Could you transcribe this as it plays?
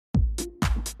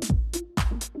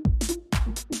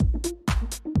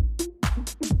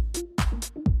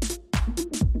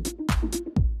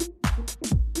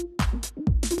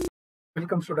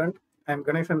Welcome student. I am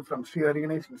Ganeshan from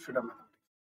Hariganesh Institute of Mathematics.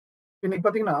 இன்னைக்கு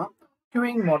பாத்தீங்கன்னா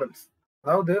queuing models,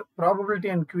 அதாவது probability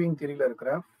and queuing theoryல இருக்கிற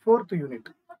 4th unit,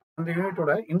 அந்த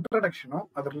யூனிட்டோட இன்ட்ரோடக்ஷனும்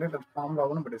அது ரிலேட்டட்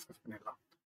ஃபார்முலாவும் நம்ம டிஸ்கஸ் பண்ணிடலாம்.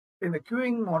 இந்த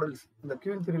queuing மாடல்ஸ், இந்த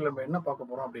queuing theoryல நம்ம என்ன பார்க்க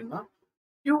போறோம் அப்படின்னா,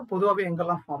 queue பொதுவாகவே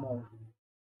எங்கெல்லாம் ஃபார்ம் ஆகும்.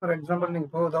 ஃபார் எக்ஸாம்பிள் நீங்க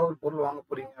இப்போ ஏதாவது ஒரு பொருள் வாங்க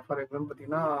போறீங்க. ஃபார் எக்ஸாம்பிள்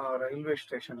பார்த்தீங்கன்னா ரயில்வே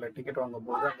ஸ்டேஷன்ல டிக்கெட் வாங்கும்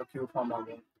போது அங்கே கியூ ஃபார்ம்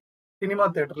ஆகும். சினிமா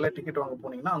தியேட்டர்ல டிக்கெட் வாங்க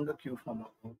போனீங்கன்னா அங்கே கியூ ஃபார்ம்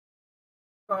ஆகும்.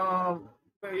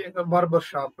 எங்க பார்பர்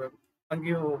ஷாப்பு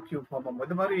அங்கேயும் கியூ ஃபார்ம் ஆகும்.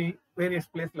 இது மாதிரி வேரியஸ்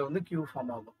பிளேஸ்ல வந்து கியூ ஃபார்ம்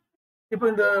ஆகும். இப்போ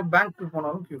இந்த பேங்க்கு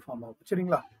போனாலும் கியூ ஃபார்ம் ஆகும்.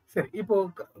 சரிங்களா? சரி, இப்போ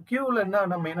கியூவில்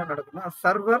என்ன மெயினாக நடக்குதுன்னா,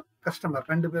 சர்வர் கஸ்டமர்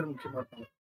ரெண்டு பேரும் முக்கியமாக இருப்பாங்க.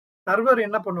 சர்வர்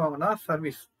என்ன பண்ணுவாங்கன்னா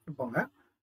சர்வீஸ் இருப்பாங்க,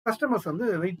 கஸ்டமர்ஸ் வந்து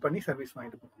வெயிட் பண்ணி சர்வீஸ்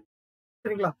வாங்கிட்டு போவாங்க.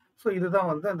 சரிங்களா? ஸோ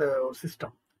இதுதான் வந்து அந்த ஒரு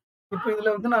சிஸ்டம். இப்போ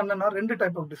இதில் வந்து நான் என்னன்னா ரெண்டு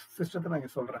டைப் ஆஃப் சிஸ்டத்தை நான்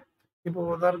இங்கே சொல்கிறேன். இப்போ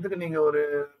உதாரணத்துக்கு நீங்கள் ஒரு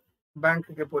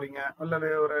பேங்க்குக்கே போறீங்க, அல்லது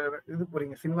ஒரு இது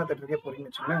போறீங்க, சினிமா தேட்டருக்கே போறீங்கன்னு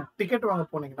வச்சுக்கோங்களேன். டிக்கெட் வாங்க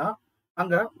போனீங்கன்னா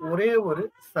அங்க ஒரே ஒரு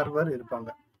சர்வர் இருப்பாங்க.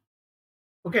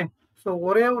 ஓகே, ஸோ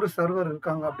ஒரே ஒரு சர்வர்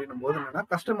இருக்காங்க அப்படின்னும் போது என்னன்னா,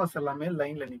 கஸ்டமர்ஸ் எல்லாமே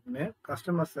லைன்ல நின்று,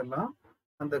 கஸ்டமர்ஸ் எல்லாம்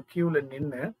அந்த கியூல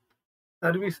நின்று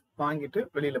சர்வீஸ் வாங்கிட்டு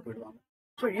வெளியில போயிடுவாங்க.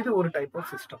 ஸோ இது ஒரு டைப்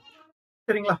ஆஃப் சிஸ்டம்.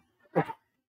 சரிங்களா? ஓகே,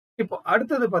 இப்போ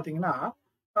அடுத்தது பாத்தீங்கன்னா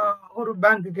ஒரு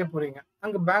பேங்க்குக்கே போறீங்க.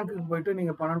 அங்க பேங்க்குக்கு போயிட்டு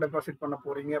நீங்க பணம் டெபாசிட் பண்ண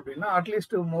போறீங்க அப்படின்னா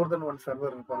அட்லீஸ்ட் மோர் தென் ஒன்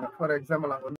சர்வர் இருப்பாங்க. ஃபார்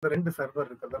எக்ஸாம்பிள் அங்க வந்து ரெண்டு சர்வர்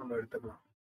இருக்கிறத நம்ம எடுத்துக்கலாம்.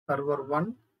 சர்வர் 1,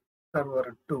 சர்வர்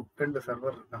 2, ரெண்டு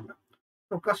சர்வர் இருக்காங்க.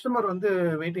 ஸோ கஸ்டமர் வந்து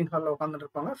வெயிட்டிங் ஹாலில் உட்காந்துட்டு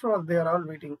இருப்பாங்க. So they are all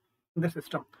waiting இந்த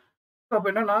சிஸ்டம். ஸோ அப்போ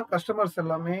என்னன்னா கஸ்டமர்ஸ்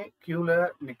எல்லாமே கியூல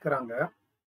நிற்கிறாங்க.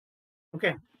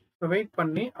 ஓகே, ஸோ வெயிட்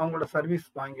பண்ணி அவங்களோட சர்வீஸ்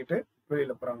வாங்கிட்டு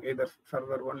வெளியில போறாங்க. இதர்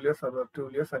சர்வர் 1லயோ சர்வர்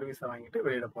 2லயோ சர்வீஸை வாங்கிட்டு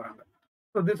வெளியில போறாங்க.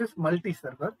 So this is multi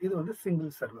server, இது வந்து சிங்கிள்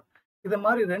சர்வர். இது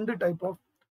மாதிரி ரெண்டு டைப் ஆஃப்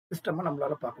சிஸ்டமை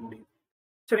நம்மளால பார்க்க முடியும்.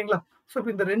 சரிங்களா? ஸோ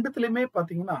இப்போ இந்த ரெண்டுத்துலையுமே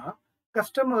பார்த்தீங்கன்னா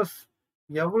கஸ்டமர்ஸ்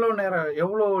எவ்வளோ நேரம்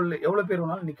எவ்வளோ பேர்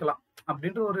வேணாலும் நிற்கலாம்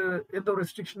அப்படின்ற ஒரு எந்த ஒரு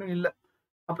ரெஸ்ட்ரிக்ஷனும் இல்லை.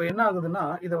 அப்போ என்ன ஆகுதுன்னா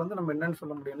இதை வந்து நம்ம என்னன்னு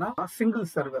சொல்ல முடியும்னா சிங்கிள்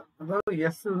சர்வர், அதாவது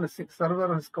எஸ்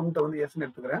சர்வர் கவுண்டை வந்து எஸ்ன்னு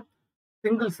எடுத்துக்கிறேன்.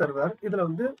 சிங்கிள் சர்வர், இதில்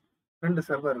வந்து ரெண்டு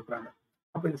சர்வர் இருக்கிறாங்க.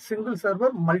 அப்போ இது சிங்கிள்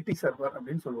சர்வர் மல்டி சர்வர்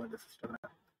அப்படின்னு சொல்லுவாங்க இந்த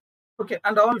சிஸ்டம். ஓகே,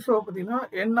 அண்ட் ஆல்சோ பார்த்தீங்கன்னா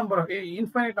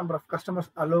infinite number of customers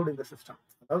allot இந்த சிஸ்டம்.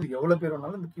 அதாவது எவ்வளோ பேர்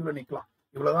வேணாலும் இந்த கியூவில் நிற்கலாம்,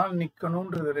 இவ்வளோதான்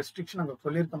நிற்கணுன்ற ரெஸ்ட்ரிக்ஷன் அங்கே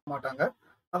சொல்லியிருக்க மாட்டாங்க.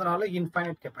 அதனால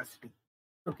இன்ஃபைனைட் கெப்பாசிட்டி.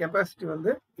 ஸோ கெப்பாசிட்டி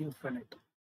வந்து இன்ஃபைனைட்.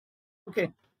 ஓகே,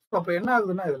 ஸோ அப்போ என்ன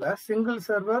ஆகுதுன்னா இதில் single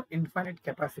server infinite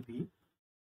capacity,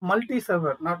 multi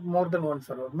server not more then one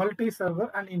server, multi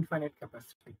server and infinite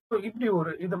capacity. So இப்படி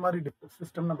ஒரு இது மாதிரி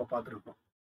சிஸ்டம் நம்ம பார்த்துருக்கோம்.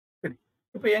 சரி,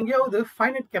 இப்போ எங்கேயாவது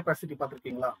ஃபைனைட் கெப்பாசிட்டி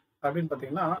பார்த்துருக்கீங்களா அப்படின்னு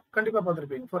பார்த்தீங்கன்னா கண்டிப்பாக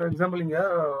பார்த்துருப்பீங்க. ஃபார் எக்ஸாம்பிள் இங்கே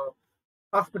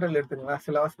ஹாஸ்பிட்டல் எடுத்துங்களா,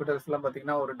 சில ஹாஸ்பிட்டல்ஸ்லாம்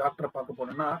பார்த்தீங்கன்னா ஒரு டாக்டரை பார்க்க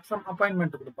போனோம்னா சம்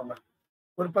அப்பாயின்மெண்ட் கொடுப்பாங்க.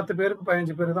 ஒரு 10 பேருக்கு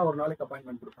 15 பேருக்கு தான் ஒரு நாளைக்கு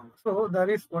அப்பாயின்மெண்ட் கொடுப்பாங்க. So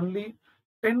there is only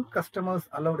 10 customers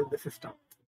allowed in the system.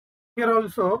 Here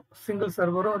also single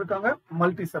சர்வரும் இருக்காங்க,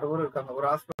 மல்டி சர்வரும் இருக்காங்க. ஒரு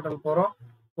ஹாஸ்பிட்டல் போகிறோம்,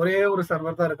 ஒரே ஒரு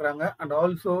சர்வர் தான் இருக்கிறாங்க. And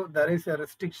also there is a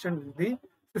restriction in the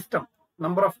system,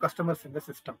 number of customers in the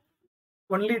system.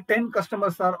 Only 10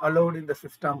 customers are allowed in the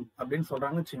system அப்படின்னு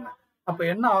சொல்றாங்கன்னு வச்சுங்க. அப்போ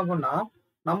என்ன ஆகும்னா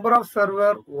number of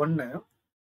server 1,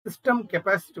 system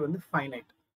capacity வந்து ஃபைனைட்.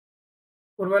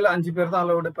 ஒருவேளை 5 பேர் தான்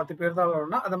அலௌடு, 10 பேர் தான்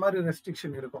அலௌடுனா அது மாதிரி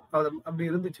ரெஸ்ட்ரிக்ஷன் இருக்கும். அது அப்படி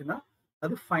இருந்துச்சுன்னா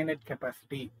அது ஃபைனைட்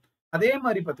கெப்பாசிட்டி. அதே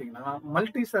மாதிரி பார்த்தீங்கன்னா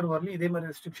மல்டி சர்வர்லையும் இதே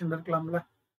மாதிரி ரெஸ்ட்ரிக்ஷன் இருக்கலாம்ல.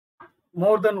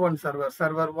 மோர் தென் ஒன் சர்வர்,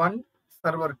 சர்வர் 1,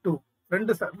 சர்வர் 2,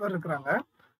 ரெண்டு சர்வர் இருக்கிறாங்க.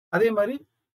 அதே மாதிரி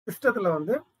சிஸ்டத்தில்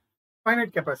வந்து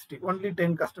finite capacity, only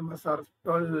 10 customers or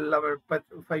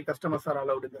 5 customers are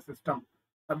allowed in the system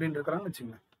அப்படின்னு இருக்கிறாங்க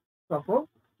வச்சுங்க. ஸோ அப்போ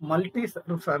multi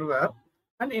server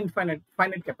and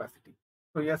finite capacity.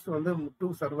 So S வந்து 2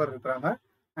 சர்வர் இருக்கிறாங்க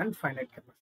அண்ட் ஃபைனைட்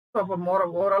கெப்பாசிட்டி. ஸோ அப்போ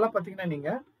ஓவராலாக பார்த்தீங்கன்னா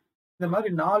நீங்கள் இந்த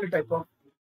மாதிரி 4 டைப் ஆஃப்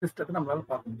சிஸ்டத்தை நம்மளால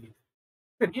பார்க்க முடியுது.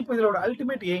 சரி, இப்போ இதோட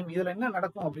அல்டிமேட் எய்ம் இதில் என்ன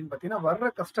நடக்கும் அப்படின்னு பார்த்தீங்கன்னா வர்ற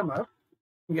கஸ்டமர்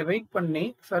இங்கே வெயிட் பண்ணி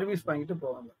சர்வீஸ் வாங்கிட்டு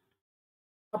போவாங்க.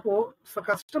 அப்போ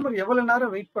கஸ்டமர் எவ்வளவு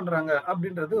நேரம் வெயிட் பண்றாங்க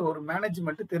அப்படின்றது ஒரு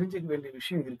மேனேஜ்மெண்ட் தெரிஞ்சுக்க வேண்டிய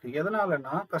விஷயம் இருக்கு.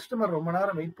 எதனாலன்னா கஸ்டமர் ரொம்ப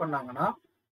நேரம் வெயிட் பண்ணாங்கன்னா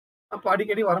அப்போ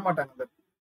அடிக்கடி வரமாட்டாங்க இந்த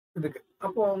இதுக்கு.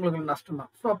 அப்போ அவங்களுக்கு நஷ்டம்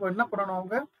தான். ஸோ அப்போ என்ன பண்ணணும்,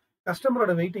 அவங்க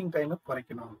கஸ்டமரோட வெயிட்டிங் டைமை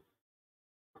குறைக்கணும்.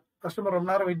 கஸ்டமர்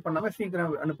ரொம்ப நேரம் வெயிட் பண்ணாம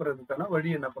சீக்கிரம் அனுப்புறதுக்கான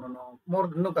வழி என்ன பண்ணணும்,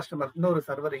 இன்னும் கஸ்டமர் இன்னொரு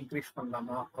சர்வர் இன்க்ரீஸ்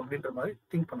பண்ணலாமா அப்படின்ற மாதிரி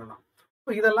திங்க் பண்ணலாம். ஸோ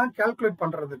இதெல்லாம் கால்குலேட்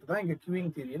பண்றதுக்கு தான் இங்க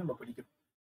கியூயிங் தியரியை நம்ம படிக்கிறோம்.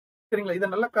 சரிங்களா? இதை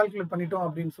நல்லா கால்குலேட் பண்ணிட்டோம்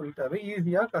அப்படின்னு சொல்லிட்டாவே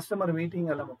ஈஸியா கஸ்டமர்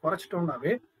வெயிட்டிங்கை நம்ம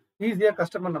குறைச்சிட்டோம்னாவே ஈஸியா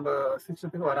கஸ்டமர் நம்ம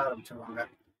சிஸ்டத்துக்கு வர ஆரம்பிச்சிருவாங்க.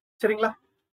 சரிங்களா?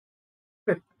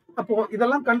 சரி, அப்போ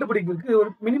இதெல்லாம் கண்டுபிடிக்கிறதுக்கு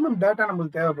ஒரு மினிமம் டேட்டா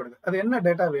நம்மளுக்கு தேவைப்படுது. அது என்ன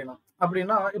டேட்டா வேணும்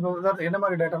அப்படின்னா, இப்போ என்ன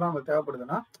மாதிரி டேட்டாலாம் நம்மளுக்கு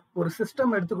தேவைப்படுதுன்னா, ஒரு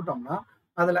சிஸ்டம் எடுத்துக்கிட்டோம்னா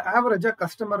அதுல ஆவரேஜா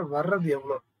கஸ்டமர் வர்றது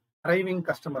எவ்வளோ, அரைவிங்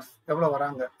கஸ்டமர்ஸ் எவ்வளோ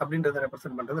வராங்க அப்படின்றத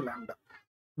ரெப்ரசென்ட் பண்றது lambda.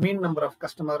 Mean number of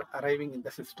customer arriving in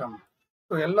the system.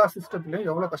 So எல்லா சிஸ்டத்துலையும்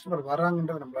எவ்வளோ கஸ்டமர்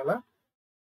வராங்கன்றது நம்மளால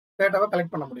டேட்டாவை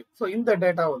கலெக்ட் பண்ண முடியும். ஸோ இந்த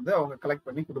டேட்டா வந்து அவங்க கலெக்ட்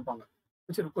பண்ணி கொடுப்பாங்க,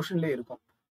 சரி கொஸ்டின்லேயே இருக்கும்.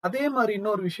 அதே மாதிரி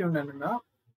இன்னொரு விஷயம் என்னன்னா,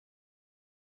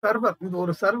 சர்வர், இந்த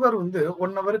ஒரு சர்வர் வந்து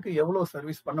 1 ஹவருக்கு எவ்வளோ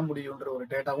சர்வீஸ் பண்ண முடியுன்ற ஒரு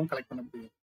டேட்டாவும் கலெக்ட் பண்ண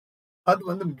முடியும். அது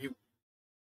வந்து மியூ.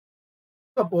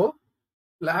 அப்போ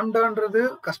லாம்டான்றது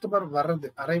கஸ்டமர் வர்றது,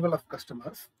 arrival of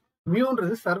customers.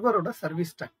 மியூன்றது சர்வரோட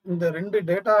service time. இந்த 2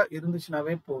 டேட்டா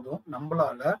இருந்துச்சுனாவே போதும்,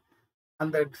 நம்மளால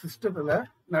அந்த சிஸ்டத்துல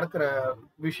நடக்கிற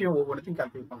விஷயம் ஒவ்வொன்றையும்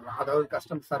கால்குலேட் பண்ணலாம். அதாவது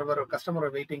கஸ்டமரோட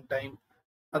வெயிட்டிங் டைம்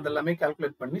அதெல்லாமே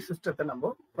கால்குலேட் பண்ணி சிஸ்டத்தை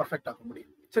நம்ம பர்ஃபெக்ட் ஆக்க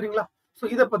முடியும். சரிங்களா? ஸோ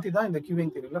இதை பத்தி தான் இந்த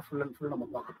கியூவிங் தியரியில ஃபுல் அண்ட் ஃபுல் நம்ம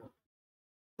பார்க்க போறோம்.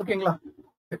 ஓகேங்களா?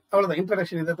 அவ்வளவுதான்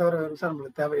இன்ட்ரடக்ஷன். இதை தவிர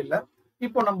நம்மளுக்கு தேவையில்லை.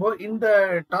 இப்போ நம்ம இந்த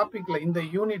டாபிக்ல, இந்த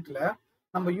யூனிட்ல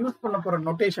நம்ம யூஸ் பண்ண போற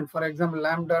நோட்டேஷன், ஃபார் எக்ஸாம்பிள்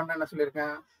லாம்டான்னு என்ன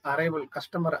சொல்லியிருக்கேன், அரைவல்,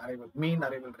 கஸ்டமர் அரைவல், மீன்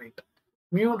arrival rate.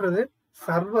 மியூன்றது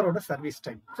சர்வரோட service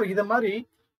time. So இதை மாதிரி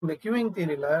இந்த கியூவிங்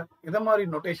தியரியில எதை மாதிரி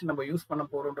நோட்டேஷன் நம்ம யூஸ் பண்ண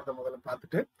போறோன்றத முதல்ல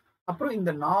பார்த்துட்டு, அப்புறம்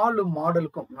இந்த 4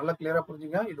 மாடலுக்கும் நல்லா கிளியரா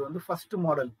புரிஞ்சுங்க. இது வந்து first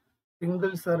model,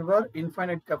 single server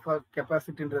infinite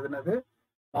கெப்பாசிட்டின்றது என்னது,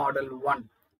 மாடல் 1.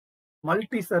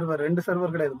 மல்டி சர்வர், 2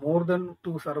 சர்வர் கிடையாது, மோர் தென்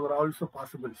 2 server also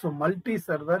possible. So multi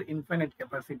server infinite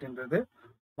கெப்பாசிட்டின்றது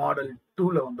model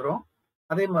 2ல வந்துடும்.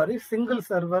 அதே மாதிரி சிங்கிள்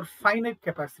சர்வர் ஃபைனைட்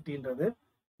கெப்பாசிட்டின்றது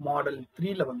மாடல்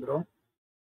 3ல வந்துடும்.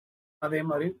 அதே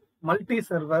மாதிரி மல்டி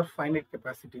சர்வர் ஃபைனைட்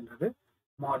கெப்பாசிட்டின்றது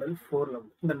மாடல் 4ல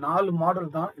வந்து. இந்த 4 மாடல்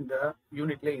தான் இந்த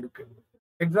யூனிட்ல இருக்கு.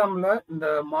 எக்ஸாம்ல இந்த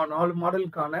 4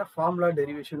 மாடலுக்கான ஃபார்முலா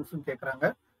டெரிவேஷன்ஸும் கேட்கறாங்க,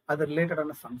 அது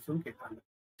ரிலேட்டடான சம்ஸும் கேட்கறாங்க.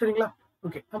 சரிங்களா?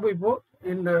 ஓகே, நம்ம இப்போ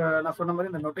இந்த நான் சொன்ன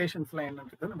மாதிரி இந்த நோட்டேஷன்ஸ்லாம்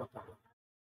என்னன்றது நம்ம பார்க்கலாம்.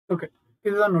 ஓகே,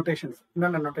 இதுதான் நோட்டேஷன்ஸ்.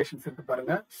 என்னென்ன நோட்டேஷன்ஸ் இருக்கு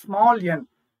பாருங்க. ஸ்மால் என்,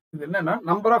 இது என்னன்னா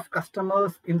நம்பர் ஆஃப்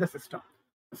கஸ்டமர்ஸ் இந்த சிஸ்டம்.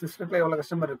 சிஸ்டத்துல எவ்வளவு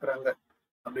கஸ்டமர் இருக்கிறாங்க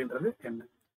அப்படின்றது என்ன.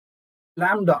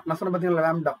 லாம்டா, நான் சொன்ன பார்த்தீங்களா,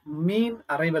 லாம்டா மீன்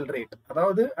அரைவல் ரேட்,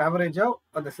 அதாவது ஆவரேஜா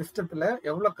அந்த சிஸ்டத்துல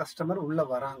எவ்வளவு கஸ்டமர் உள்ள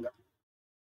வராங்க.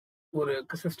 ஒரு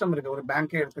சிஸ்டம் இருக்கு, ஒரு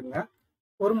பேங்கே எடுத்துங்க,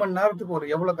 1 மணி நேரத்துக்கு ஒரு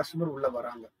எவ்வளவு கஸ்டமர் உள்ள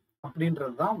வராங்க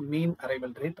அப்படின்றது தான் மீன்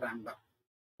அரைவல் ரேட் லாம்டா.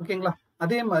 ஓகேங்களா?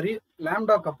 அதே மாதிரி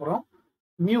லாம்டாக்கு அப்புறம்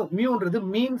மியூன்றது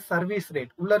மீன் சர்வீஸ்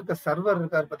ரேட். உள்ள இருக்க சர்வர்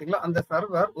இருக்காரு பாத்தீங்களா, அந்த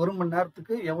சர்வர் 1 மணி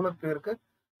நேரத்துக்கு எவ்வளவு பேருக்கு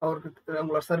அவருக்கு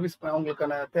அவங்களோட சர்வீஸ்,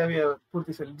 அவங்களுக்கான தேவையை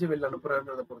பூர்த்தி செஞ்சு வெளில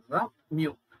அனுப்புறதை பொறுத்து தான்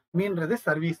மீன்றது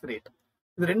சர்வீஸ் ரேட்.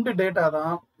 இது 2 டேட்டா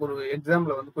தான் ஒரு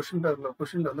எக்ஸாம்ல வந்து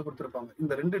கொஸ்டின்ல வந்து கொடுத்துருப்பாங்க.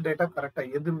 இந்த 2 டேட்டா கரெக்டா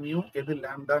எது மியூ எது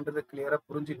லாம்டான்றது கிளியரா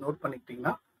புரிஞ்சு நோட்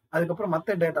பண்ணிக்கிட்டீங்கன்னா அதுக்கப்புறம்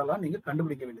மற்ற டேட்டாலாம் நீங்க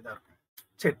கண்டுபிடிக்க வேண்டியதா இருக்கும்.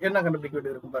 சரி, என்ன கண்டுபிடிக்க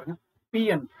வேண்டியது இருக்கும் பாருங்க.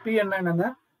 பிஎன் என்னன்னா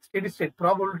steady state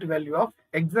probability value of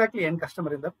exactly N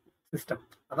customer இந்த சிஸ்டம்.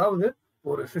 அதாவது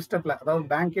ஒரு சிஸ்டத்துல, அதாவது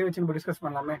பேங்கே வச்சு நம்ம டிஸ்கஸ்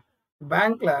பண்ணலாமே,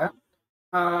 பேங்க்ல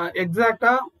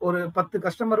எக்ஸாக்டா ஒரு 10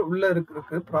 கஸ்டமர் உள்ள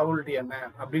இருக்கிறதுக்கு ப்ராபபிலிட்டி என்ன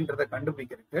அப்படின்றத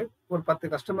கண்டுபிடிக்கிறதுக்கு, ஒரு 10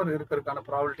 கஸ்டமர் இருக்கிறதுக்கான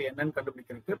ப்ராபபிலிட்டி என்னன்னு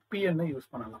கண்டுபிடிக்கிறதுக்கு பிஎன் யூஸ்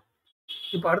பண்ணலாம்.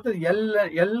 இப்போ அடுத்தது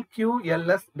எல்கியூ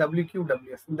எல்எஸ் டபிள்யூக்யூ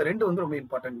டபிள்யூஎஸ், இந்த 2 வந்து ரொம்ப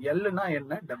இம்பார்ட்டன்ட். எல்னா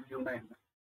என்ன, டபிள்யூனா என்ன.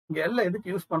 இங்க எல்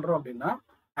எதுக்கு யூஸ் பண்றோம் அப்படின்னா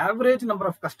ஆவரேஜ் நம்பர்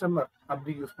ஆஃப் கஸ்டமர்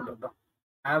அப்படி யூஸ் பண்றது தான்,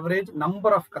 ஆவரேஜ்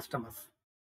நம்பர் ஆஃப் கஸ்டமர்ஸ்.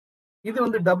 இது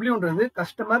வந்து டபிள்யூன்றது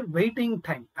customer waiting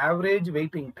time, average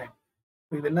waiting time.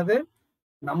 இது என்னது,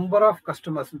 நம்பர் ஆஃப்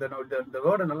கஸ்டமர்ஸ். இந்த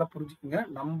வேர்டை நல்லா புரிஞ்சுக்கோங்க.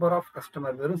 நம்பர் ஆஃப்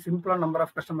கஸ்டமர், வெறும் சிம்பிளா நம்பர்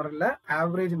ஆஃப் கஸ்டமர் இல்ல,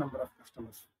 average number of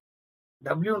customers.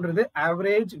 டபிள்யூன்றது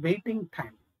average waiting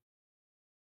time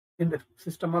இந்த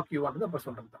சிஸ்டம் ஆஃப் கியூன்றது அப்ப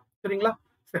சொல்றது தான். சரிங்களா?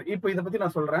 சரி, இப்போ இதை பத்தி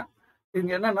நான் சொல்றேன்.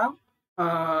 இங்க என்னன்னா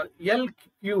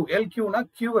எல்கியூனா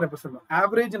Q represent,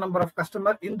 average number of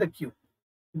customer இந்த கியூ.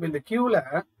 இப்போ இந்த கியூல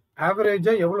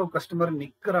ஆவரேஜா எவ்வளவு கஸ்டமர்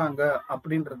நிக்கிறாங்க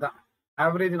அப்படின்றது தான்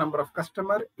ஆவரேஜ் நம்பர் ஆஃப்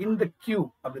கஸ்டமர் இந்த கியூ,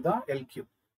 அப்படிதான் எல்கியூ.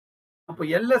 அப்போ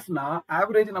எல்எஸ்னா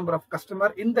ஆவரேஜ் நம்பர் ஆஃப்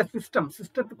கஸ்டமர் இந்த சிஸ்டம்,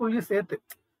 சிஸ்டத்துக்குள்ளேயும் சேர்த்து.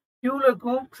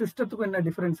 கியூலுக்கும் சிஸ்டத்துக்கும் என்ன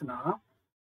டிஃபரன்ஸ்னா,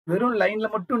 வெறும் லைன்ல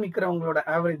மட்டும் நிக்கிறவங்களோட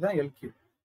ஆவரேஜ் தான் எல்கியூ.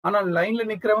 ஆனால் லைன்ல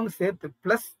நிக்கிறவங்க சேர்த்து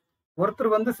பிளஸ்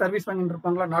ஒருத்தர் வந்து சர்வீஸ் வாங்கிட்டு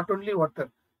இருப்பாங்களா, நாட் ஓன்லி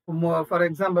ஒருத்தர். ஃபார்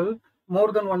எக்ஸாம்பிள்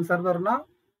மோர் தென் 1 சர்வர்னா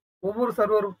ஒவ்வொரு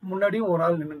சர்வர் முன்னாடியும் ஒரு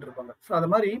ஆள் நின்றுட்டு இருப்பாங்க. ஸோ அது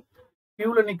மாதிரி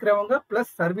கியூல நிக்கிறவங்க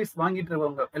பிளஸ் சர்வீஸ் வாங்கிட்டு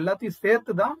இருக்கவங்க எல்லாத்தையும்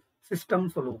சேர்த்து தான் சிஸ்டம்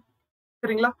சொல்லுவோம்.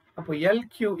 சரிங்களா? அப்போ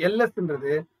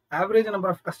எல்எஸ்ன்றது ஆவரேஜ்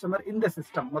நம்பர் ஆஃப் கஸ்டமர் இந்த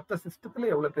சிஸ்டம், மொத்த சிஸ்டத்துல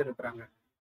எவ்வளவு பேர் இருக்கிறாங்க.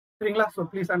 சரிங்களா? ஸோ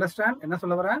ப்ளீஸ் அண்டர்ஸ்டாண்ட் என்ன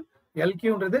சொல்ல வரேன்.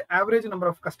 எல்கியூன்றது ஆவரேஜ்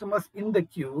நம்பர் ஆஃப் கஸ்டமர்ஸ் இந்த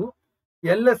Q,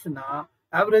 எல்எஸ்னா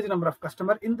average number of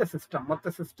customer இந்த சிஸ்டம்,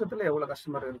 மொத்த சிஸ்டத்துல எவ்வளவு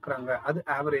கஸ்டமர் இருக்கிறாங்க அது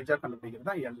ஆவரேஜா கண்டுபிடிக்கிறது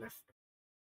தான் எல்எஸ்.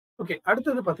 ஓகே,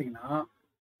 அடுத்தது பாத்தீங்கன்னா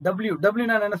டபிள்யூ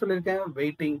நான் என்ன சொல்லியிருக்கேன்,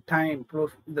 வெயிட்டிங் டைம்.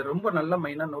 க்ளோஸ், இது ரொம்ப நல்ல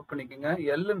மைனா நோட் பண்ணிக்கோங்க.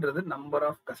 எல்ன்றது number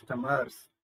of customers,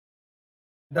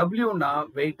 டபிள்யூனா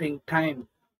waiting time,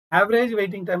 average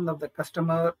waiting time of the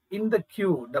customer இந்த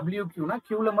கியூ. டபிள்யூ கியூனா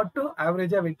கியூல மட்டும்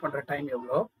ஆவரேஜா வெயிட் பண்ற டைம்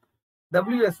எவ்வளோ,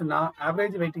 WS-னா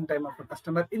average waiting time of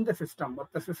customer இந்த சிஸ்டம்,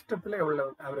 மொத்த சிஸ்டத்துல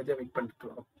எவ்வளவு ஆவரேஜா வெயிட் பண்ணிட்டு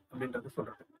வரும் அப்படின்றது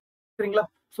சொல்றது. சரிங்களா?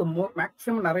 ஸோ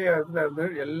மேக்ஸிமம் நிறைய இதுல வந்து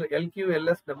LQ,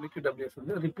 LS, WQ, WS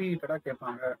வந்து ரிப்பீட்டடா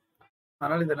கேட்பாங்க.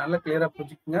 அதனால இதை நல்லா கிளியரா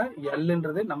புரிஞ்சுக்குங்க.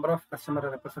 Lன்றது நம்பர் ஆஃப் கஸ்டமரை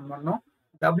ரெப்ரசென்ட் பண்ணும்,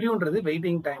 Wன்றது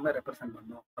வெயிட்டிங் டைமை ரெப்ரசென்ட்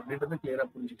பண்ணும் அப்படின்றது கிளியரா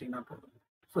புரிஞ்சுட்டீங்கன்னா போதும்.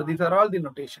 So these are all the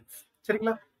notations.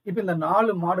 சரிங்களா? இப்போ இந்த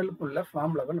 4 மாடலுக்குள்ள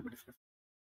ஃபார்முலாவை நம்ம டிஸ்கஸ்.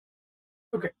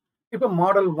 ஓகே, இப்போ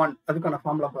மாடல் 1 அதுக்கான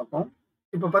ஃபார்முலா பார்ப்போம்.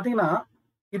 இப்போ பார்த்தீங்கன்னா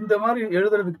இந்த மாதிரி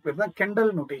எழுதுறதுக்கு பேர் தான்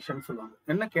கெண்டல் நோட்டேஷன் சொல்லுவாங்க.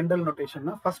 என்ன கெண்டல்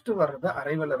நோட்டேஷன்னா, ஃபர்ஸ்ட் வர்றத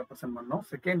அரைவலை ரெப்ரசென்ட் பண்ணணும்,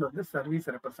 செகண்ட் வந்து சர்வீஸ்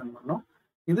ரெப்ரசென்ட் பண்ணணும்,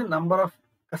 இது number of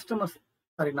customers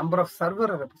number of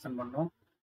சர்வரை ரெப்ரசென்ட் பண்ணணும்,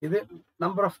 இது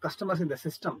நம்பர் ஆஃப் கஸ்டமர்ஸ் இந்த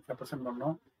சிஸ்டம் ரெப்ரசென்ட்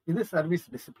பண்ணணும், இது சர்வீஸ்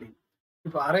டிசிப்ளின்.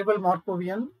 இப்போ அரைவல்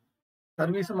மார்க்கோவியன்,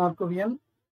 சர்வீஸ் மார்க்கோவியன்,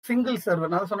 சிங்கிள்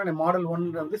சர்வர். நான் சொன்னேன் மாடல் 1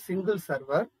 வந்து சிங்கிள்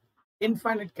சர்வர்,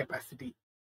 இன்ஃபைனைட் கெப்பாசிட்டி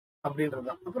அப்படின்றது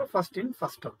தான். அப்புறம் ஃபர்ஸ்ட் இன்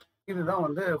ஃபர்ஸ்ட் அவுட், இதுதான்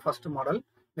வந்து ஃபர்ஸ்ட் மாடல்.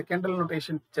 இந்த கெண்டல்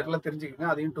நோட்டேஷன் பிக்சர்லாம் தெரிஞ்சுக்கங்க,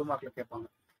 அதையும் 2 மார்க்ல கேட்பாங்க.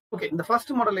 ஓகே, இந்த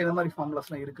ஃபர்ஸ்ட் மாடல் என்ன மாதிரி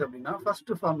ஃபார்முலாஸ்லாம் இருக்கு அப்படின்னா,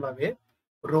 first ஃபார்முலாவே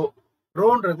row.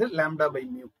 ரோன்றது lambda by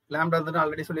mu. Lambda வந்து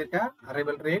ஆல்ரெடி சொல்லியிருக்கேன்,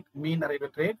 அரைவல் ரேட், மீன்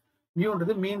அரைவல் ரேட்,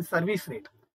 மியூன்றது மீன் சர்வீஸ் ரேட்.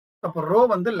 அப்போ ரோ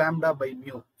வந்து லாம்டா பை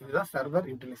மியூ, இதுதான் சர்வர்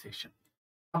யூட்டிலைசேஷன்.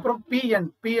 அப்புறம்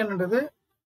பிஎன்ன்றது,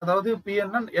 அதாவது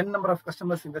PN N number of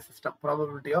customers இந்த system,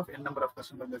 probability of n number of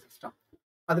customer இந்த system.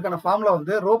 அதுக்கான ஃபார்முலா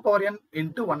வந்து row power n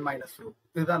into 1 minus row,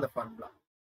 இதுதான் அந்த ஃபார்முலா.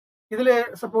 இதுல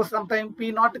சப்போஸ் சம்டைம்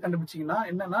P0 கண்டுபிடிச்சீங்கன்னா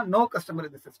என்னன்னா, நோ கஸ்டமர்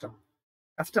இந்த சிஸ்டம்,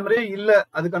 கஸ்டமரே இல்ல,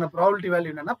 அதுக்கான ப்ராபபிலிட்டி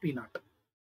வேல்யூ என்னன்னா P0.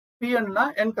 Pn-னா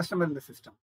n கஸ்டமர் இந்த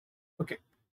சிஸ்டம். ஓகே,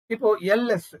 இப்போ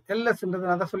LSன்றது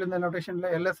நான் தான் சொல்லியிருந்த நோட்டேஷன்ல,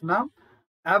 LSனா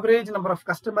ஆவரேஜ் நம்பர் ஆஃப்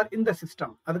கஸ்டமர் இந்த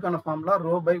சிஸ்டம், அதுக்கான formula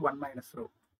row by 1 minus row.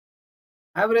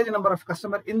 Average number of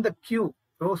customer இந்த Q,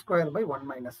 rho square by 1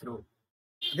 minus row.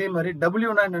 அதே மாதிரி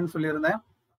Wனா என்னன்னு சொல்லியிருந்தேன்,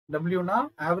 Wனா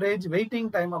average waiting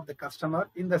time of the customer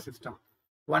இந்த system,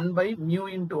 1 by mu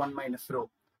into 1 minus rho.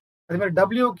 அதே மாதிரி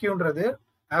WQன்றது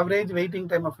average waiting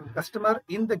time of customer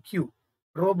இந்த Q,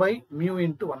 row by mu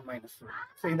into 1 minus rho.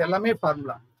 So இது எல்லாமே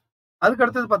ஃபார்முலா. அதுக்கு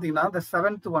அடுத்தது பார்த்தீங்கன்னா the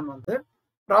 7th one வந்து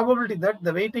probability that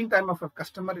the waiting time of a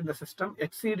customer in the system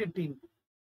exceeded T.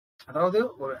 அதாவது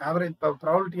ஒரு ஆவரேஜ்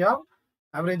ப்ராபபிலிட்டியா,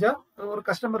 ஆவரேஜா ஒரு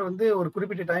கஸ்டமர் வந்து ஒரு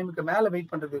குறிப்பிட்ட டைமுக்கு மேல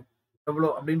வெயிட் பண்றது எவ்வளோ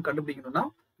அப்படின்னு கண்டுபிடிக்கணும்னா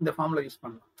இந்த ஃபார்முலா யூஸ்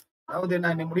பண்ணலாம். அதாவது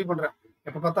நான் முடிவு பண்றேன்,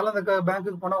 எப்ப பார்த்தாலும் அந்த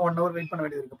பேங்க்குக்கு போனா 1 hour வெயிட் பண்ண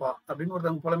வேண்டியது இருக்குப்பா அப்படின்னு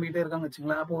ஒருத்தவங்க புலம்பிக்கிட்டே இருக்காங்க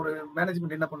வச்சுங்களேன். அப்போ ஒரு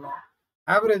மேனேஜ்மெண்ட் என்ன பண்ணும்,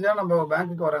 ஆவரேஜா நம்ம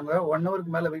பேங்க்குக்கு வராங்க 1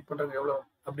 hourக்கு மேல வெயிட் பண்றாங்க எவ்வளோ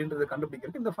அப்படின்றத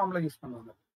கண்டுபிடிக்கிறதுக்கு இந்த ஃபார்முலா யூஸ்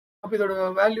பண்ணுவாங்க. அப்போ இதோட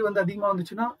வேல்யூ வந்து அதிகமா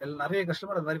வந்துச்சுன்னா நிறைய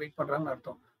கஸ்டமர் அது மாதிரி வெயிட் பண்றாங்கன்னு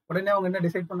அர்த்தம். உடனே அவங்க என்ன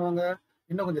டிசைட் பண்ணுவாங்க,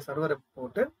 இன்னும் கொஞ்சம் சர்வரை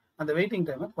போட்டு அந்த வெயிட்டிங்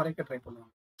டைமை குறைக்க ட்ரை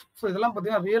பண்ணுவாங்க. ஸோ இதெல்லாம்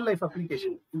பார்த்தீங்கன்னா ரியல் லைஃப்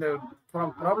அப்ளிகேஷன். இந்த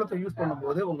ப்ராப்ளத்தை யூஸ்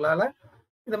பண்ணும்போது உங்களால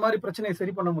இந்த மாதிரி பிரச்சனையை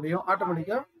சரி பண்ண முடியும்.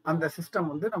 ஆட்டோமேட்டிக்கா அந்த சிஸ்டம்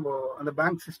வந்து நம்ம அந்த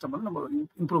பேங்க் சிஸ்டம் வந்து நம்ம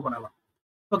இம்ப்ரூவ் பண்ணலாம்.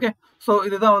 ஓகே, ஸோ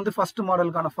இதுதான் வந்து ஃபர்ஸ்ட்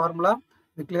மாடலுக்கான ஃபார்முலா,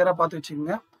 இது கிளியரா பார்த்து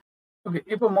வச்சுக்கோங்க. ஓகே,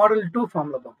 இப்போ மாடல் 2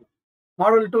 ஃபார்முலா பார்ப்போம்.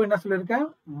 மாடல் 2 என்ன சொல்லியிருக்கேன்,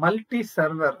 மல்டி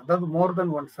சர்வர், அதாவது மோர்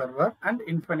தென் 1 server and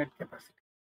infinite capacity.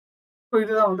 So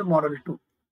இதுதான் வந்து மாடல் 2.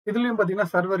 இதுலயும்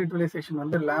பார்த்தீங்கன்னா சர்வர் யூட்டிலைசேஷன்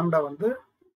வந்து லாம்டா வந்து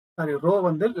ரோ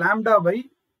வந்து lambda by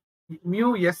mu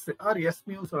S R S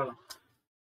mu சொல்லலாம்.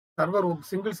 சர்வர்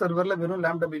சிங்கிள் சர்வர்ல வெறும்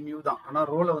லாம்டா பை மியூ தான், ஆனா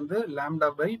ரோல வந்து lambda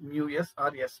by mu S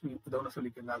R S mu, இதை ஒன்று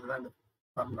சொல்லிக்கோங்க, அதுதான் இந்த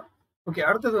ஃபார்முலா. ஓகே,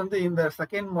 அடுத்தது வந்து இந்த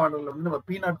செகண்ட் மாடல்ல வந்து நம்ம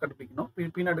P0 கண்டுபிடிக்கணும்.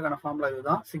 P0க்கான ஃபார்முலா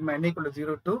இதுதான், sigma n =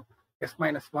 0 to s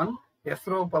minus 1 s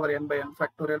rho power n by n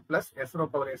factorial plus s rho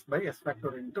power s by s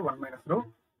factorial into 1 minus rho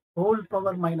whole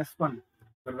power minus 1.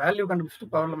 ஒரு value கண்டுபிடிச்சிட்டு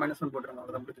பவர்ல -1 போட்டுருங்க,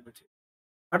 அவ்வளவுதான் முடிஞ்சு போச்சு.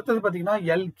 அடுத்தது பார்த்தீங்கன்னா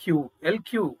LQ,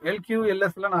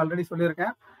 LS எல்லாம் நான் ஆல்ரெடி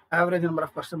சொல்லியிருக்கேன், ஆவரேஜ் நம்பர்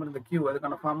ஆஃப் கஸ்டமர் இந்த Q,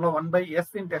 அதுக்கான formula 1 by s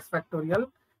into s factorial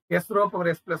s rho power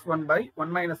s plus 1 by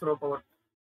 1 minus rho power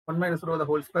 1 minus rho the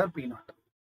whole square P0.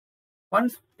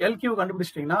 Once LQ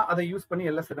கண்டுபிடிச்சிட்டிங்கன்னா அதை use பண்ணி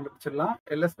LS கண்டுபிடிச்சிடலாம்.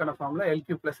 LS-க்கான formula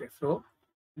LQ plus s rho,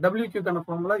 WQ-க்கான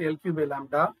formula LQ by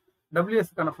lambda,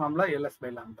 WS-க்கான formula LS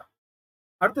by lambda.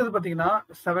 அடுத்தது பார்த்தீங்கன்னா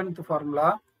 7th formula,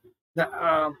 the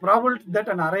probability that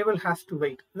an arrival has to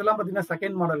wait. இதெல்லாம் பார்த்தீங்கன்னா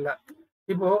second மாடல்ல.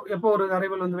 இப்போ எப்போ ஒரு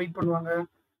அரைவல் வந்து வெயிட் பண்ணுவாங்க,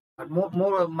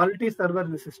 மல்டி சர்வர்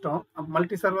இந்த சிஸ்டம்.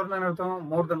 மல்டி சர்வர்னு என்ன அர்த்தம்,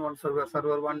 மோர் தென் 1 சர்வர்,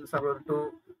 சர்வர் 1, சர்வர் 2,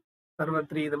 சர்வர்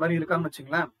 3 இது மாதிரி இருக்காங்கன்னு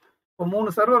வச்சுங்களேன். இப்போ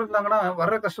 3 சர்வர் இருந்தாங்கன்னா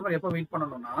வர்ற கஸ்டமர் எப்போ வெயிட்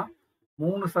பண்ணணும்னா,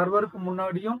 3 சர்வருக்கு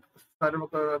முன்னாடியும்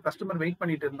கஸ்டமர் வெயிட்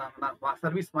பண்ணிட்டு இருந்தாங்கன்னா,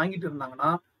 சர்வீஸ் வாங்கிட்டு இருந்தாங்கன்னா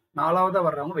 4ஆவதா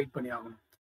வர்றவங்க வெயிட் பண்ணி ஆகணும்.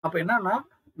 அப்போ என்னன்னா,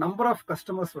 நம்பர் ஆஃப்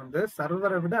கஸ்டமர்ஸ் வந்து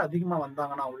சர்வரை விட அதிகமா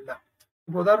வந்தாங்கன்னா உள்ள,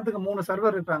 இப்போ உதாரணத்துக்கு 3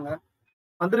 சர்வர் இருக்காங்க,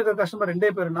 வந்திருக்க கஸ்டமர் 2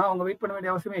 பேர்னா அவங்க வெயிட் பண்ண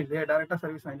வேண்டிய அவசியமே இல்லையா, டைரக்டா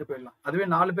சர்வீஸ் வாங்கிட்டு போயிடலாம். அதுவே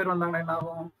 4 பேர் வந்தாங்கன்னா என்ன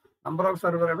ஆகும், நம்பர் ஆஃப்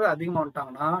சர்வரை விட அதிகமா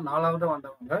வந்துட்டாங்கன்னா 4ஆவதா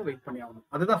வந்தவங்க வெயிட் பண்ணி ஆகணும்.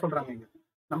 அதுதான் சொல்றாங்க இங்க,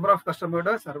 நம்பர் ஆஃப்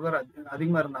கஸ்டமரோட சர்வர்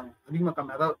அதிகமா இருந்தாங்க, அதிகமா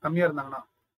கம்மி, அதாவது கம்மியா இருந்தாங்கன்னா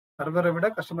சர்வரை விட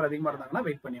கஸ்டமர் அதிகமா இருந்தாங்கன்னா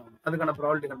வெயிட் பண்ணி ஆகணும். அதுக்கான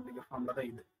ப்ராபபிலிட்டி கண்டுபிடிக்கிற ஃபார்முலா தான்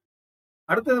இது.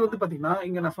 அடுத்தது வந்து பாத்தீங்கன்னா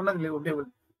இங்க நான் சொன்னது அப்படியே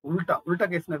உல்டா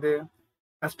கேஸ் என்னது,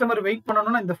 கஸ்டமர் வெயிட்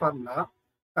பண்ணணும்னா இந்த ஃபார்முலா,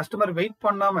 கஸ்டமர் வெயிட்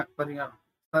பண்ணாம பாத்தீங்கன்னா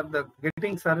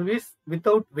getting service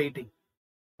without waiting,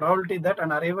 probability that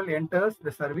an arrival enters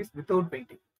the service without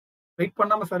waiting. Wait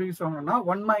பண்ணாம சர்வீஸ் வாங்கணும்னா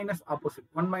 1 மைனஸ் ஆப்போசிட்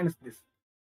 1 மைனஸ் திஸ்,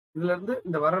 இதுல இருந்து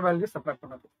இந்த வர வேல்யூ சப்ராக்ட்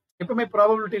பண்ண போகும். எப்பவுமே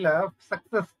ப்ராபபிலிட்டியில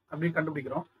சக்சஸ் அப்படின்னு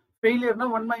கண்டுபிடிக்கிறோம், ஃபெயிலியர்னா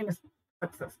 1 மைனஸ்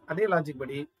சக்சஸ். அதே லாஜிக்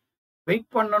படி வெயிட்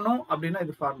பண்ணணும் அப்படின்னா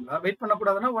இது ஃபார்முலா, வெயிட்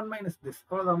பண்ணக்கூடாதுன்னா 1 மைனஸ் திஸ்,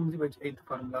 அவ்வளவுதான் முடிஞ்சு போயிடுச்சு 8th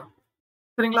ஃபார்முலா.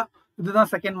 சரிங்களா,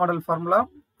 இதுதான் செகண்ட் மாடல் ஃபார்முலா.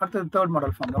 அடுத்தது தேர்ட்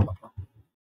மாடல் ஃபார்முலா பார்க்கலாம்.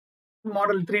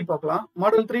 மாடல் 3 பார்க்கலாம்.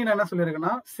 மாடல் 3 நான் என்ன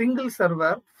சொல்லியிருக்கேன்னா சிங்கிள்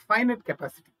சர்வர் ஃபைனைட்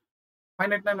கெப்பாசிட்டி.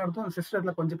 ஃபைனைட்னா என்ன அர்த்தம்,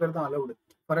 சிஸ்டத்துல கொஞ்சம் பேர் தான் allowed.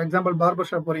 For example barber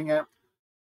shop போறீங்க,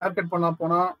 ஹேர் கட் பண்ணலாம்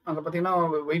போனா அங்க பாத்தீங்கன்னா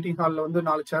வெயிட்டிங் ஹால்ல வந்து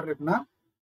 4 சேர் இருக்குன்னா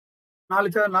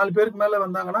 4 பேருக்கு மேல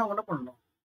வந்தாங்கன்னா அவங்க என்ன பண்ணணும்,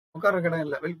 உட்கார இடம்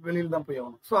இல்லை, வெளியில தான் போய்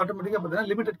ஆகணும். ஸோ ஆட்டோமேட்டிக்கா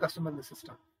பார்த்தீங்கன்னா லிமிடெட் கஸ்டமர் இந்த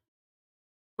சிஸ்டம்.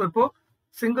 இப்போ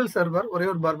சிங்கிள் சர்வர் ஒரே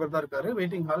ஒரு பார்பர் தான் இருக்காரு,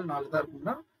 வெயிட்டிங் ஹால் 4 தான்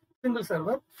இருக்குன்னா சிங்கிள்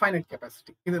சர்வர் ஃபைனைட்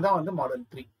கெப்பாசிட்டி. இதுதான் வந்து மாடல்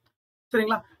 3.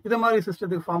 சரிங்களா, இதை மாதிரி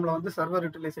சிஸ்டத்துக்கு ஃபார்முலா வந்து server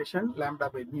utilisation lambda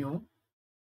by mu,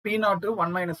 P0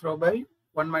 1 minus row by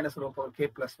 1 minus row power K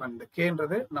plus 1. இந்த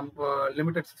கேன்றது நம்ம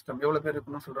லிமிடெட் சிஸ்டம் எவ்வளவு பேர்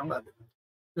இருக்கணும்னு சொல்றாங்களோ அது.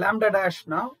 Lambda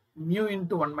டேஷ்னா mu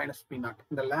into 1 minus P0.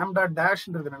 இந்த லாம்டா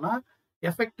டேஷ்ன்றது என்னன்னா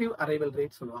எஃபெக்டிவ் அரைவல்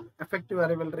ரேட் சொல்லுவாங்க. எஃபெக்டிவ்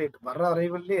அரைவல் ரேட் வர்ற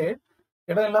அரைவல்லே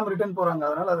இடம் எல்லாம் ரிட்டர்ன் போறாங்க,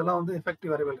 அதனால அதெல்லாம் வந்து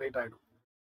எஃபெக்டிவ் அரைவல் ரேட் ஆயிடும்.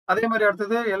 அதே மாதிரி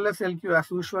அடுத்தது எல்எஸ் எல்கியூ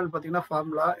ஆஸ் யூஷுவல் பார்த்தீங்கன்னா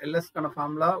ஃபார்முலா, எல்எஸ்க்கான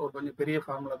ஃபார்முலா ஒரு கொஞ்சம் பெரிய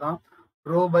ஃபார்முலா தான்.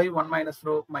 Row by 1 minus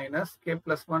row minus K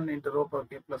plus 1 into row power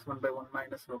K plus 1 by 1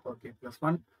 minus row power K plus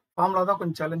 1. Formula தான்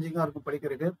கொஞ்சம் சேலஞ்சிங்காக இருக்கும்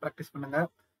படிக்கிறதுக்கு, ப்ராக்டிஸ் பண்ணுங்க.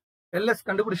 எல்எஸ்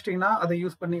கண்டுபிடிச்சிட்டிங்கன்னா அதை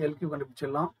யூஸ் பண்ணி எல்கியூ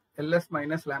கண்டுபிடிச்சிடலாம். LS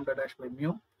minus lambda dash by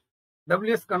mu.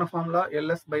 டபிள்யூஎஸ்க்கான formula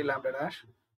LS by lambda dash.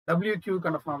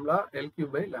 WQ-க்கான formula LQ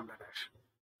by lambda dash.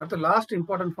 அடுத்து last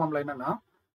important formula என்னன்னா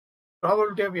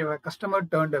ப்ராபபிலிட்டி ஆஃப் கஸ்டமர்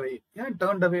டர்ன்ட் அவே. ஏன்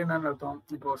டர்ன்ட் அவே என்னன்னு அர்த்தம்,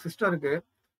 இப்போ சிஸ்டருக்கு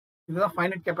இதுதான்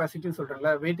ஃபைனைட் கெப்பாசிட்டின்னு சொல்றேன்ல,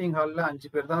 வெயிட்டிங் ஹாலில்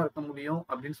 5 பேர் தான் இருக்க முடியும்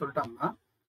அப்படின்னு சொல்லிட்டாங்கன்னா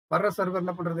வர்ற சர்வர்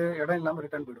என்ன பண்றது, இடம் இல்லாமல்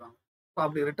ரிட்டர்ன் போயிடுவாங்க. இப்போ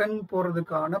அப்படி ரிட்டர்ன்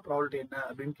போறதுக்கான ப்ராபபிலிட்டி என்ன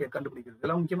அப்படின்னு கண்டுபிடிக்கிறது,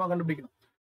 இதெல்லாம் முக்கியமாக கண்டுபிடிக்கணும்.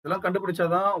 இதெல்லாம்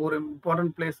கண்டுபிடிச்சாதான் ஒரு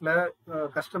இம்பார்ட்டன்ட் பிளேஸ்ல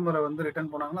கஸ்டமரை வந்து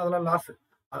ரிட்டர்ன் போனாங்கன்னா அதெல்லாம் லாஸ்,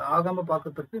 அது ஆகாம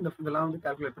பார்க்கறதுக்கு இதெல்லாம் வந்து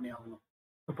கால்குலேட் பண்ணி ஆகணும்.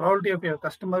 ப்ராபபிலிட்டி ஆஃப்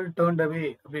கஸ்டமர் டர்ன்ட் அவே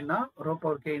அப்படின்னா row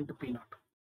power K into P0.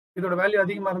 இதோட வேல்யூ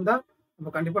அதிகமாக இருந்தால்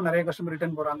இப்போ கண்டிப்பாக நிறைய கஸ்டமர்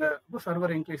ரிட்டர்ன் போகிறாங்க, இப்போ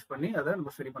சர்வர் இன்க்ரீஸ் பண்ணி அதை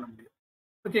நம்ம சரி பண்ண முடியும்.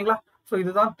 ஓகேங்களா, ஸோ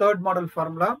இதுதான் தேர்ட் மாடல்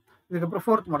ஃபார்முலா. இதுக்கப்புறம்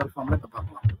ஃபோர்த் மாடல் ஃபார்முலா இப்போ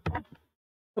பார்க்கலாம்.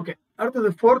 ஓகே, அடுத்தது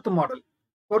fourth model.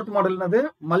 Fourth மாடல்னது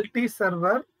multi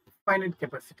server finite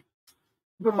capacity.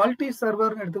 இப்போ மல்டி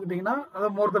சர்வர்னு எடுத்துக்கிட்டிங்கன்னா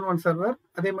அதாவது மோர் தென் 1 சர்வர்,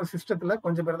 அதே மாதிரி சிஸ்டத்தில்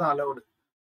கொஞ்சம் பேர் தான் அலவுடு.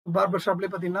 பார்பர் ஷாப்லேயே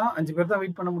பார்த்தீங்கன்னா 5 பேர் தான்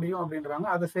வெயிட் பண்ண முடியும் அப்படின்றாங்க.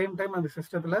 அட் த சேம் டைம் அந்த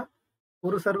சிஸ்டத்தில்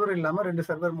ஒரு சர்வர் இல்லாமல் 2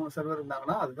 சர்வர் 3 சர்வர்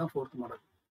இருந்தாங்கன்னா அதுதான் ஃபோர்த் மாடல்.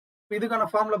 இப்போ இதுக்கான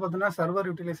ஃபார்முலா பார்த்தீங்கன்னா சர்வர்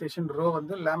யூட்டிலைசேஷன் ரோ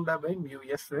வந்து லாம்டா பை மியூ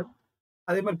எஸ்.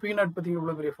 அதே மாதிரி P0 பார்த்தீங்கன்னா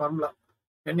இவ்வளோ பெரிய formula,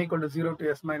 n = 0 to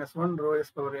s minus 1 rho s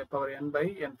power n by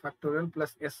n factorial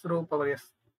plus s rho power s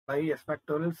by s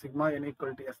factorial sigma n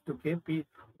 = s to k p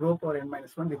rho power n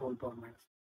minus 1 the whole power minus.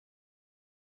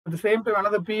 At the same time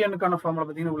another Pn-க்கான formula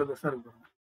பார்த்தீங்கன்னா இவ்வளோ பெருசாக இருக்கு.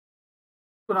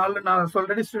 So நான்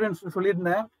already students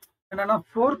சொல்லியிருந்தேன் என்னன்னா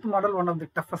fourth model one of the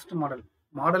toughest model.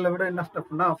 மாடலை விட என்ன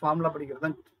டஃப்னா ஃபார்முலா படிக்கிறது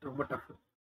தான் ரொம்ப டஃப்.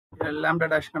 லாம்டா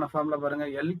டேஷ்க்கான ஃபார்முலா பாருங்க,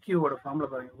 எல்கியூவோட ஃபார்முலா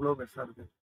பாருங்க இவ்வளோ பெருசாக இருக்கு.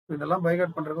 ஸோ இதெல்லாம்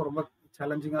பைகாட் பண்ணுறதுக்கு ரொம்ப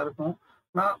சேலஞ்சிங்காக இருக்கும்.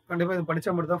 நான் கண்டிப்பாக இது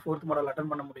படித்தா மட்டும் தான் ஃபோர்த் மாடல்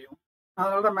அட்டன் பண்ண முடியும்.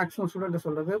 அதனால தான் மேக்ஸிமம் ஸ்டூடெண்ட்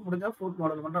சொல்றது முடிஞ்சால் ஃபோர்த்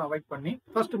மாடல் மட்டும் அவாய்ட் பண்ணி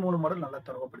ஃபர்ஸ்ட் 3 மாடல் நல்லா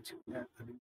தரவா படிச்சுக்கோங்க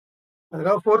அப்படின்னு.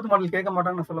 அதுக்காக ஃபோர்த் மாடல் கேட்க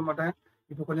மாட்டாங்கன்னு நான் சொல்ல மாட்டேன்.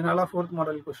 இப்போ கொஞ்ச நாளாக ஃபோர்த்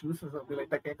மாடல் கொஸ்டின்ஸ் அப்படி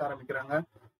லைட்டாக கேட்க ஆரம்பிக்கிறாங்க.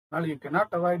 அதனால யூ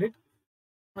கேனாட் அவாய்ட் இட்.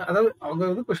 அதாவது அவங்க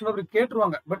வந்து கொஸ்டின் அப்படி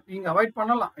கேட்டுருவாங்க, பட் நீங்க அவாய்ட்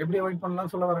பண்ணலாம். எப்படி அவாய்ட்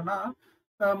பண்ணலாம்னு சொல்ல வரேன்னா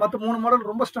மற்ற 3 மாடல்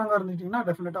ரொம்ப ஸ்ட்ராங்காக இருந்துட்டீங்கன்னா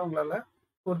டெஃபினட்டாக உங்களால்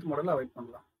ஃபோர்த் மாடல் அவாய்ட்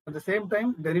பண்ணலாம். அட் த சேம் டைம்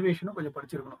டெரிவேஷனும் கொஞ்சம்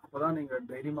படிச்சிருக்கணும், அப்போதான் நீங்கள்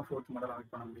தைரியமாக ஃபோர்த் மாடல்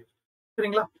அவாய்ட் பண்ண முடியும்.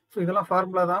 சரிங்களா, ஸோ இதெல்லாம்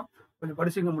ஃபார்முலா தான், கொஞ்சம்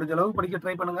படிச்சுக்க முடிஞ்ச அளவுக்கு படிக்க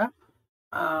ட்ரை பண்ணுங்க.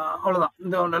 அவ்வளோதான்.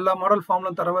 இந்த நல்ல மாடல்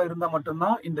ஃபார்முலா தரவா இருந்தால்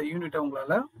மட்டும்தான் இந்த யூனிட்டை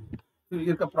உங்களால்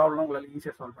இருக்க ப்ராப்ளம் உங்களால்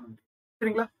ஈஸியாக சால்வ் பண்ண முடியும்.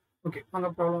 சரிங்களா, ஓகே, வாங்க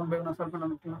ப்ராப்ளம் நான் சால்வ் பண்ண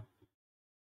முடியும்.